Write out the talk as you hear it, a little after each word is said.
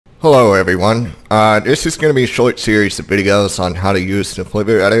Hello everyone, this is going to be a short series of videos on how to use the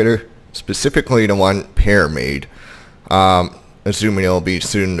Flver editor, specifically the one Pear made, assuming it will be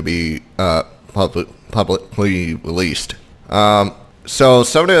soon to be publicly released. So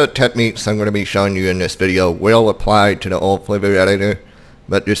some of the techniques I'm going to be showing you in this video will apply to the old Flver editor,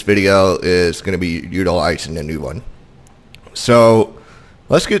 but this video is going to be utilizing the new one. So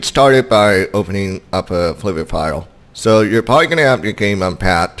let's get started by opening up a Flver file. So you're probably going to have your game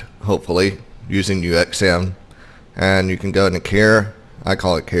unpacked, hopefully, using UXM. And you can go into Care, I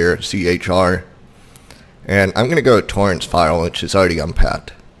call it Care, C-H-R. And I'm going to go to Torrents file, which is already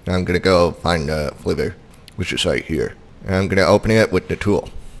unpacked. And I'm going to go find the Flver, which is right here. And I'm going to open it with the tool.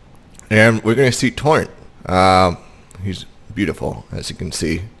 And we're going to see Torrent. He's beautiful, as you can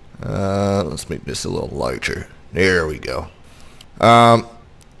see. Let's make this a little larger. There we go.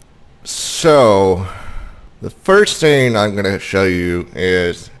 So the first thing I'm going to show you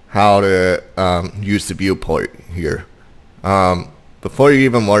is how to use the viewport here. Before you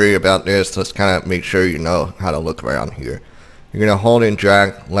even worry about this, let's kind of make sure you know how to look around here. You're going to hold and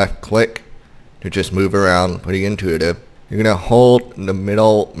drag left click to just move around pretty intuitive. You're going to hold the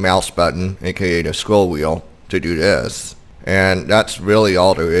middle mouse button, aka the scroll wheel, to do this. And that's really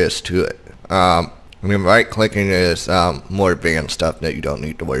all there is to it. Right clicking is more advanced stuff that you don't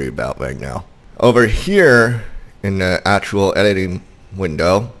need to worry about right now. Over here in the actual editing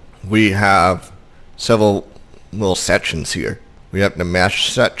window, we have several little sections here. We have the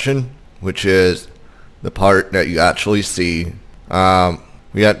mesh section, which is the part that you actually see.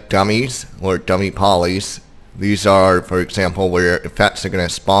 We have dummies or Dummypolys. These are, for example, where effects are going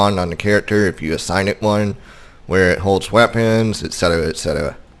to spawn on the character if you assign it one, where it holds weapons, etc.,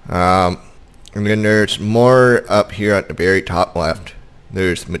 etc. And then there's more up here at the very top left.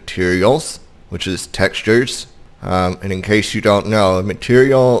 There's materials, which is textures. And in case you don't know, a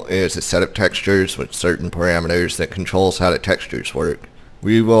material is a set of textures with certain parameters that controls how the textures work.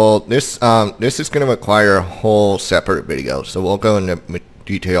 This is going to require a whole separate video, so we'll go into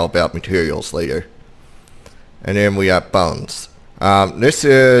detail about materials later. And then we have bones. This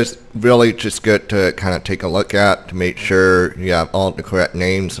is really just good to kind of take a look at to make sure you have all the correct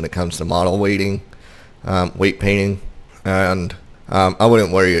names when it comes to model weighting, weight painting, and I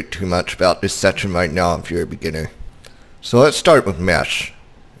wouldn't worry too much about this section right now if you're a beginner. So let's start with mesh,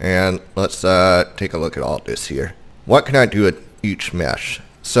 and let's take a look at all this here. What can I do with each mesh?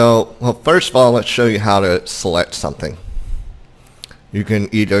 So, well, first of all, let's show you how to select something. You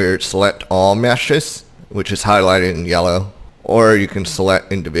can either select all meshes, which is highlighted in yellow, or you can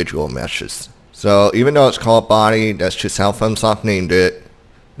select individual meshes. So even though it's called body, that's just how FunSoft named it.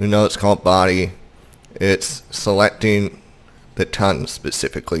 Even though it's called body, it's selecting the ton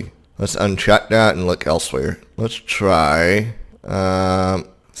specifically. Let's uncheck that and look elsewhere. Let's try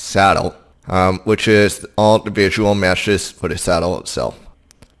saddle, which is all the visual meshes for the saddle itself.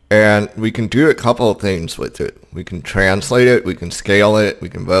 And we can do a couple of things with it. We can translate it, we can scale it, we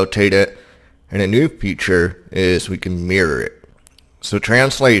can rotate it, and a new feature is we can mirror it. So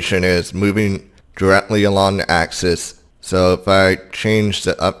translation is moving directly along the axis. So if I change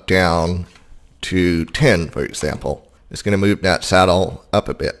the up down to 10, for example, it's going to move that saddle up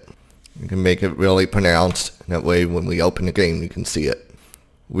a bit. You can make it really pronounced. That way when we open the game you can see it.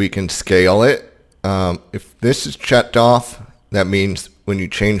 We can scale it. If this is checked off, that means when you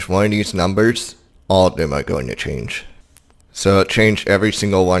change one of these numbers, all of them are going to change. So change every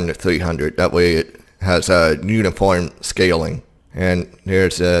single one to 300. That way it has a uniform scaling. And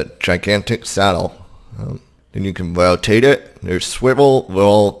there's a gigantic saddle. Then you can rotate it. There's swivel,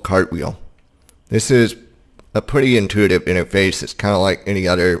 roll, cartwheel. This is a pretty intuitive interface. It's kind of like any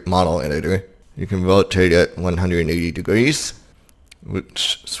other model editor. You can rotate it 180 degrees,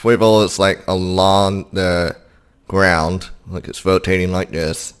 which swivel is like along the ground, like it's rotating like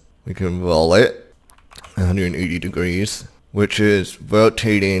this. We can roll it 180 degrees, which is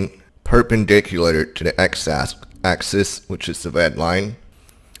rotating perpendicular to the x-axis, which is the red line.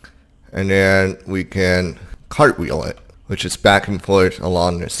 And then we can cartwheel it, which is back and forth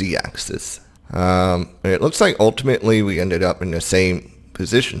along the z-axis. It looks like ultimately we ended up in the same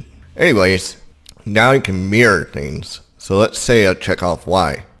position. Anyways, now you can mirror things. So let's say I check off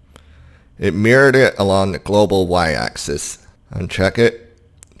Y. It mirrored it along the global y-axis. Uncheck it,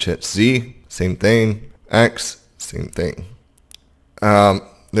 check Z, same thing, X, same thing.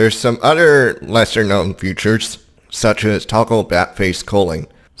 There's some other lesser known features, such as toggle backface culling.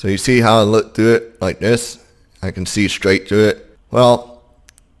 So you see how I look through it like this? I can see straight through it. Well,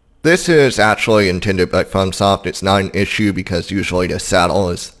 this is actually intended by FunSoft. It's not an issue because usually the saddle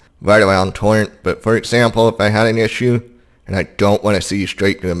is right around torrent. But for example, if I had an issue and I don't want to see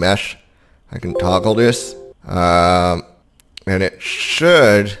straight to the mesh, I can toggle this, and it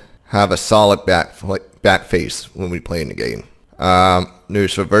should have a solid back face when we play in the game.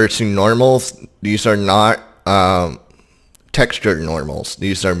 There's reversing normals. These are not texture normals.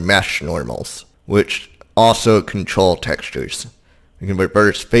 These are mesh normals, which also control textures. You can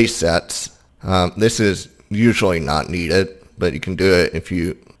reverse face sets. This is usually not needed, but you can do it if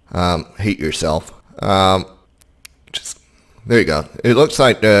you hate yourself. There you go. It looks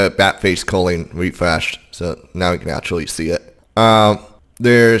like the bat face culling refreshed, so now we can actually see it.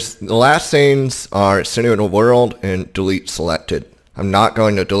 There's the last things are center of the world and delete selected. I'm not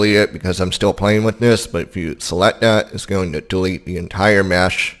going to delete it because I'm still playing with this, but if you select that, it's going to delete the entire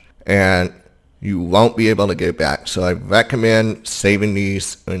mesh and you won't be able to get it back. So I recommend saving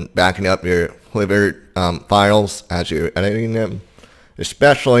these and backing up your Flver files as you're editing them,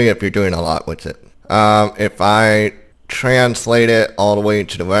 especially if you're doing a lot with it. If I translate it all the way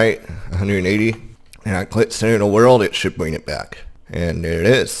to the right, 180, and I click center of the world, it should bring it back. And there it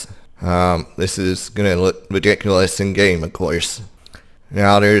is. This is going to look ridiculous in game, of course.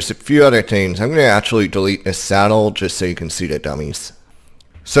 Now there's a few other things. I'm going to actually delete this saddle just so you can see the dummies.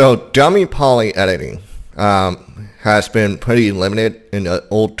 So Dummypoly editing has been pretty limited in the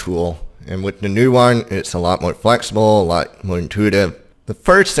old tool. And with the new one, it's a lot more flexible, a lot more intuitive. The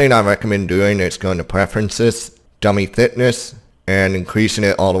first thing I recommend doing is going to preferences, dummy thickness, and increasing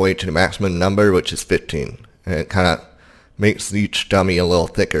it all the way to the maximum number, which is 15. And it kind of makes each dummy a little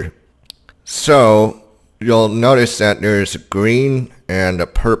thicker. So you'll notice that there's a green and a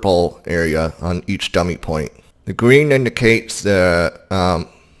purple area on each dummy point. The green indicates the,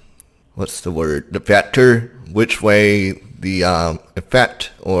 the vector, which way the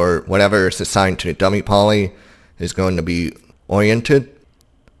effect or whatever is assigned to the Dummypoly is going to be oriented.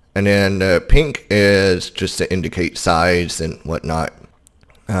 And then the pink is just to indicate size and whatnot.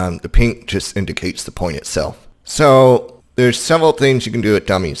 The pink just indicates the point itself. So there's several things you can do with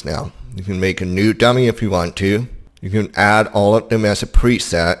dummies now. You can make a new dummy if you want to. You can add all of them as a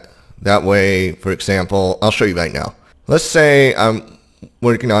preset. That way, for example, I'll show you right now. Let's say I'm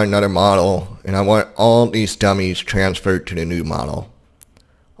working on another model and I want all these dummies transferred to the new model.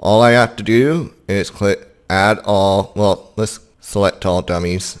 All I have to do is click add all, well, let's select all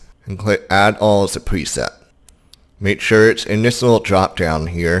dummies and click add all as a preset. Make sure it's in this little drop down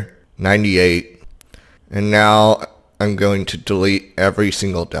here, 98. And now I'm going to delete every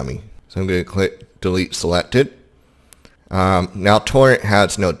single dummy. So I'm going to click delete selected. Now Torrent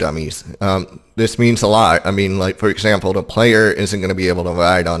has no dummies. This means a lot. I mean, like for example, the player isn't going to be able to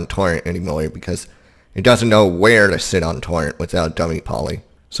ride on Torrent anymore because it doesn't know where to sit on Torrent without Dummypoly.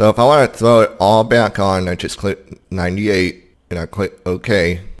 So if I want to throw it all back on, I just click 98 and I click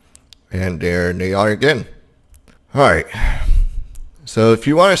OK. And there they are again. Alright. So if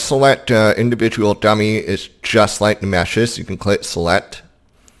you want to select individual dummy, it's just like the meshes. You can click select.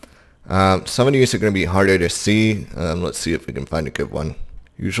 Some of these are going to be harder to see. Let's see if we can find a good one.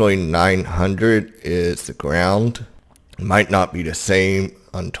 Usually 900 is the ground. It might not be the same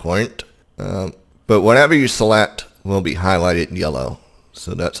on Torrent. But whatever you select will be highlighted yellow.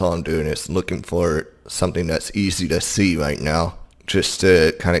 So that's all I'm doing is looking for something that's easy to see right now. Just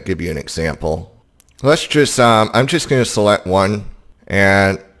to kind of give you an example. Let's just, I'm just going to select one.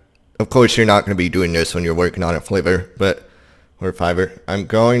 And of course you're not going to be doing this when you're working on a Flver, or Fiverr. I'm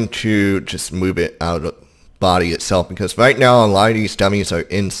going to just move it out of the body itself because right now a lot of these dummies are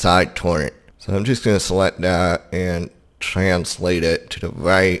inside Torrent. So I'm just going to select that and translate it to the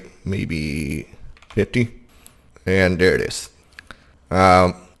right, maybe 50. And there it is.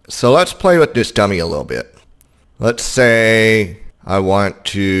 So let's play with this dummy a little bit. Let's say I want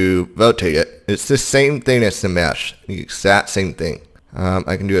to rotate it. It's the same thing as the mesh, the exact same thing.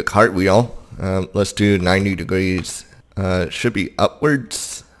 I can do a cartwheel. Let's do 90 degrees. It should be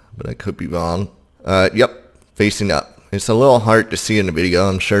upwards, but I could be wrong. Yep, facing up. It's a little hard to see in the video,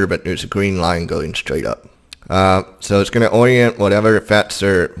 I'm sure, but there's a green line going straight up. So it's going to orient whatever effects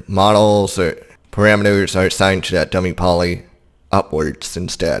or models or parameters are assigned to that Dummypoly upwards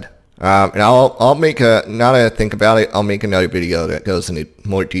instead. And I'll make a, now that I think about it, I'll make another video that goes into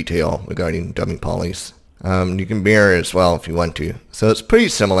more detail regarding Dummypolys. You can mirror as well if you want to. So it's pretty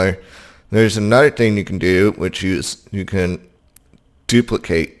similar. There's another thing you can do, which is you can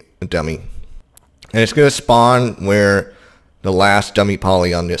duplicate a dummy. And it's going to spawn where the last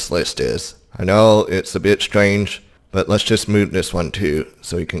Dummypoly on this list is. I know it's a bit strange, but let's just move this one too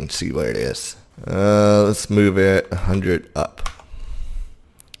so you can see where it is. Let's move it 100 up.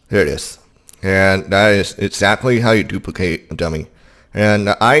 There it is. And that is exactly how you duplicate a dummy. And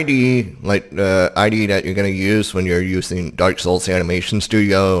the ID, like the ID that you're going to use when you're using Dark Souls Animation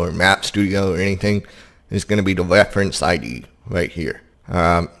Studio or Map Studio or anything, is going to be the reference ID right here.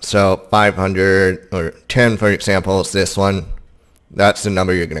 So 500 or 10, for example, is this one. That's the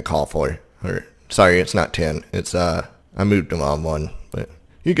number you're going to call for. Or sorry, it's not 10. It's I moved the wrong one, but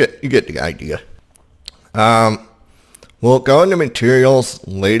you get the idea. We'll go into materials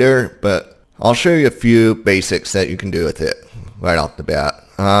later, but I'll show you a few basics that you can do with it right off the bat.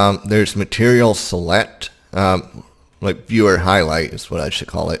 There's material select, like viewer highlight is what I should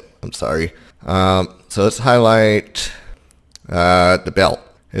call it. I'm sorry. So let's highlight the belt.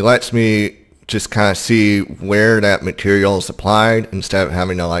 It lets me just kind of see where that material is applied instead of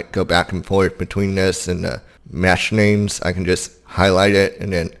having to like go back and forth between this and the mesh names. I can just highlight it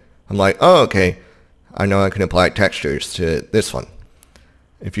and then I'm like, oh, okay, I know I can apply textures to this one.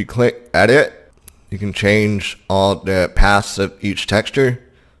 If you click edit, you can change all the paths of each texture.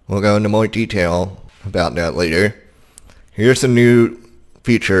 We'll go into more detail about that later. Here's a new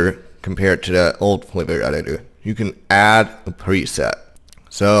feature compared to the old Flver editor. You can add a preset.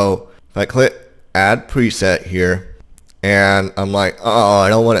 So if I click add preset here and I'm like, oh, I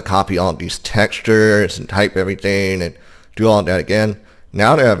don't want to copy all these textures and type everything and do all that again.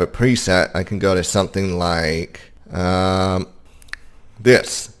 Now that I have a preset, I can go to something like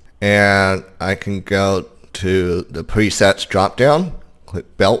this, and I can go to the presets drop down,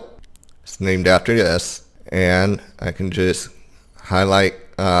 click belt, it's named after this, and I can just highlight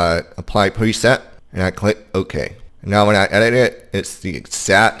apply preset, and I click OK. Now when I edit it, it's the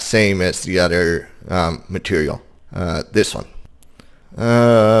exact same as the other material, this one.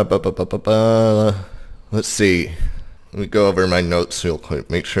 Let's see. Let me go over my notes real quick,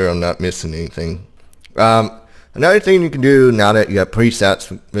 make sure I'm not missing anything. Another thing you can do now that you have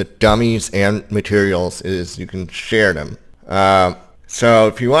presets with dummies and materials is you can share them. So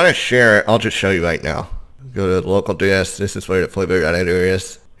if you want to share it, I'll just show you right now. Go to the local disk. This is where the Flver editor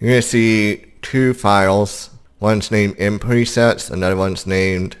is. You're going to see two files. One's named mpresets, another one's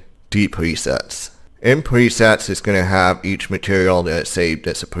named dpresets. Mpresets is going to have each material that is saved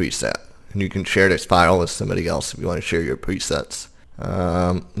as a preset. And you can share this file with somebody else if you want to share your presets.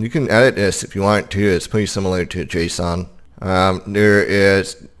 You can edit this if you want to. It's pretty similar to JSON. There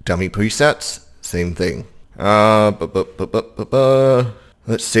is dummy presets, same thing.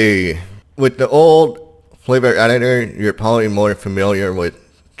 Let's see. With the old Flver editor, you're probably more familiar with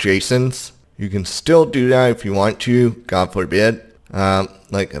JSONs. You can still do that if you want to, God forbid.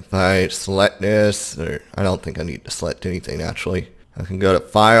 Like if I select this, or I don't think I need to select anything actually. I can go to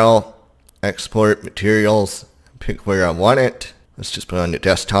File, Export Materials, pick where I want it. Let's just put it on the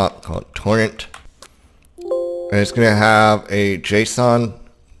desktop, call it torrent. And it's going to have a JSON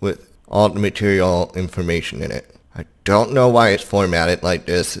with all the material information in it. I don't know why it's formatted like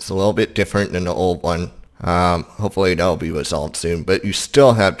this. It's a little bit different than the old one. Hopefully that'll be resolved soon, but you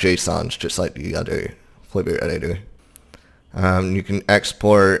still have JSONs just like the other Flver editor. You can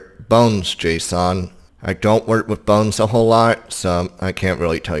export Bones JSON. I don't work with Bones a whole lot, so I can't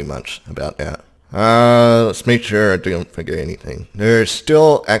really tell you much about that. Let's make sure I don't forget anything. There's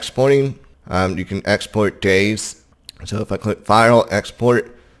still exporting. You can export days. So if I click File,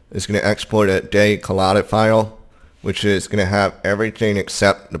 Export, it's going to export a day collada file, which is going to have everything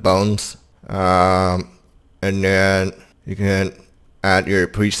except the bones. And then you can add your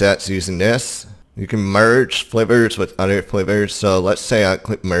presets using this. You can merge Flvers with other Flvers. So let's say I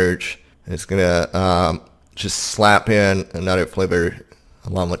click merge. It's going to just slap in another Flver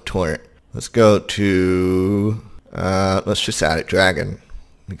along with torrent. Let's go to, let's just add a dragon,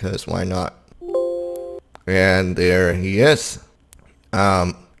 because why not? And there he is.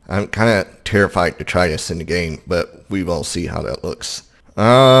 I'm kind of terrified to try this in the game, but we will see how that looks.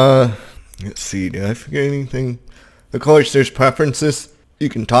 Let's see, did I forget anything? Of course, there's preferences. You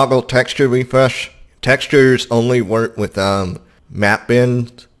can toggle texture refresh. Textures only work with map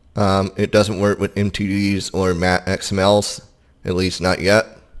bins. It doesn't work with MTDs or map XMLs, at least not yet.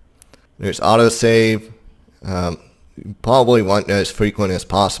 There's autosave. You probably want that as frequent as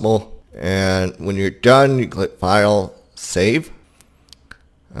possible. And when you're done, you click File, Save.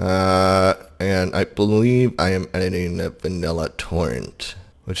 And I believe I am editing the vanilla torrent,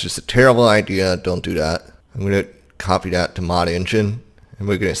 which is a terrible idea. Don't do that. I'm going to copy that to Mod Engine, and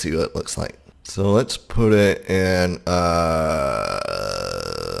we're going to see what it looks like. So let's put it in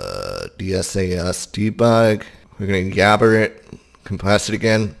DSAS debug. We're going to yabber it, compress it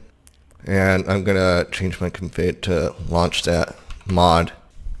again, and I'm going to change my config to launch that mod.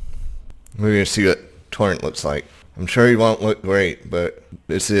 We're going to see what torrent looks like. I'm sure it won't look great, but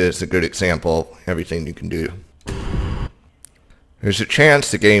this is a good example of everything you can do. there's a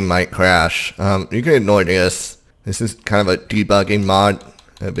chance the game might crash. You can ignore this. This is kind of a debugging mod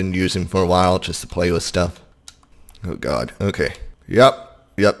I've been using for a while just to play with stuff. Oh god, okay.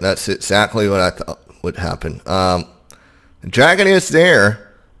 Yep, that's exactly what I thought would happen. The dragon is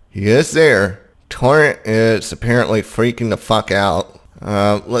there. He is there. Torrent is apparently freaking the fuck out.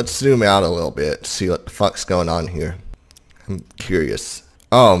 Let's zoom out a little bit, see what the fuck's going on here. I'm curious.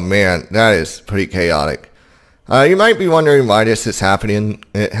 Oh man, that is pretty chaotic. You might be wondering why this is happening.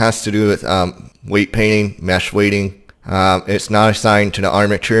 It has to do with weight painting, mesh weighting. It's not assigned to the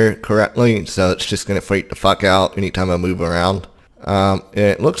armature correctly, so it's just gonna freak the fuck out anytime I move around.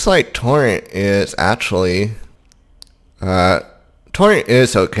 It looks like Torrent is actually Torrent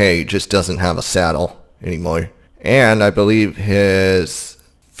is okay, just doesn't have a saddle anymore. And I believe his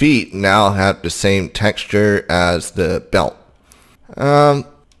feet now have the same texture as the belt.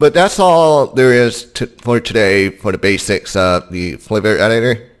 But that's all there is for today for the basics of the Flver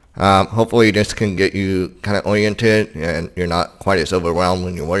editor. Hopefully this can get you kind of oriented and you're not quite as overwhelmed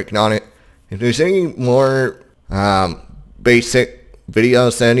when you're working on it. If there's any more basic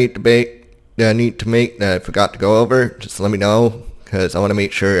videos that I need to make that I forgot to go over, just let me know, because I want to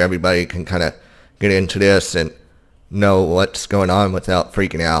make sure everybody can kind of get into this and know what's going on without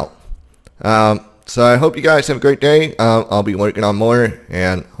freaking out. So I hope you guys have a great day. I'll be working on more,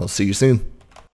 and I'll see you soon.